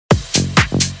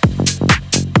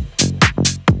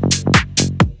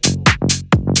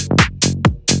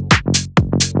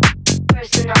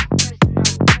It's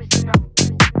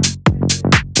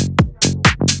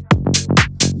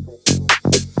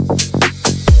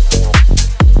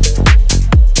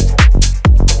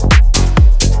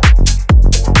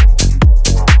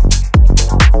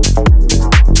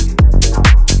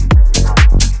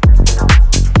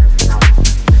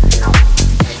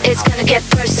gonna get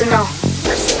personal.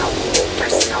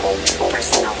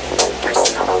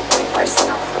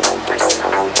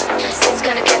 It's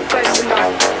gonna get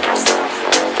personal.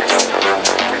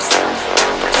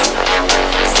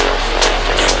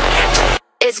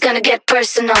 It's gonna get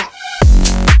personal.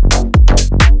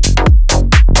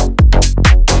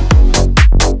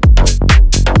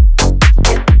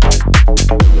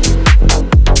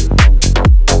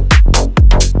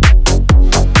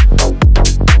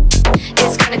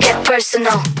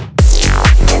 Personal.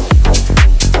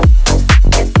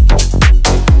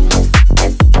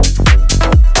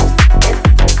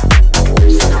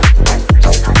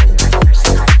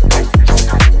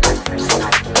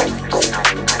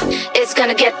 It's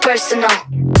gonna get personal.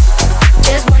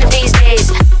 Just one of these days,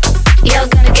 you're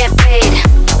gonna get paid.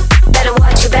 Better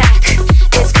watch your back.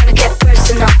 It's gonna get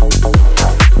personal.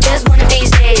 Just one of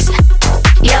these days,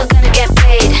 you're gonna get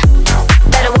paid.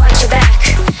 Better watch your back.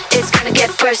 It's gonna get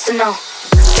personal.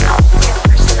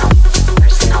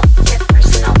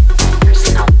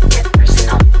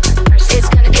 It's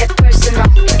gonna get personal.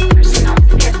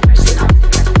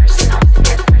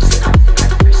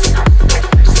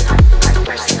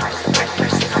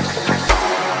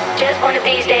 Just one of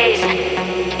these days,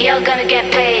 you're gonna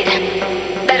get paid.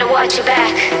 Better watch your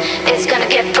back. It's gonna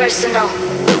get personal.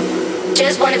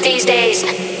 Just one of these days,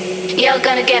 you're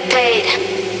gonna get paid.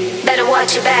 Better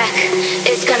watch your back.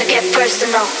 It's gonna get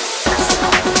personal.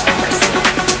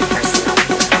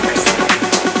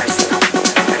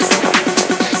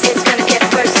 It's gonna get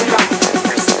personal.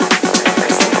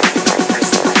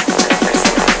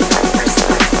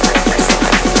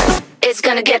 It's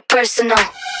gonna get personal.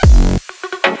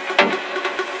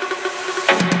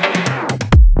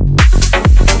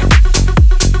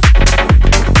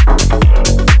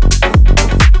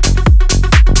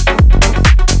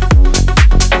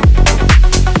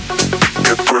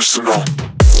 Personal.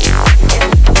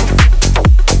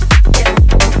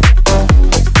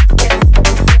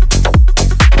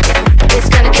 It's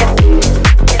gonna get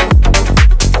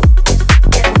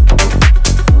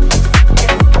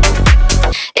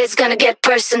It's gonna get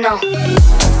personal.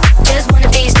 Just one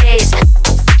of these days,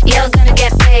 you're gonna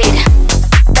get paid.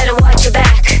 Better watch your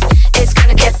back. It's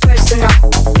gonna get personal.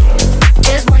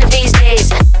 Just one of these days,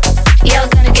 you're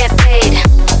gonna get paid.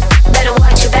 Better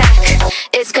watch your back.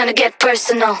 It's gonna get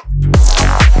personal.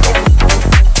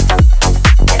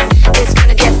 It's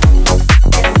gonna get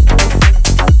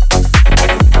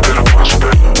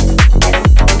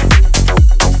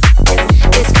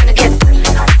It's gonna get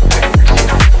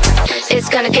It's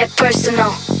gonna get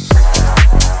personal.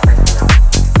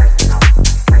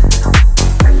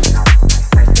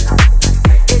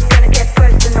 It's gonna get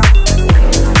personal.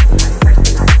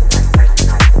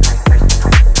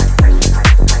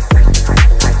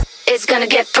 It's gonna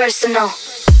get personal.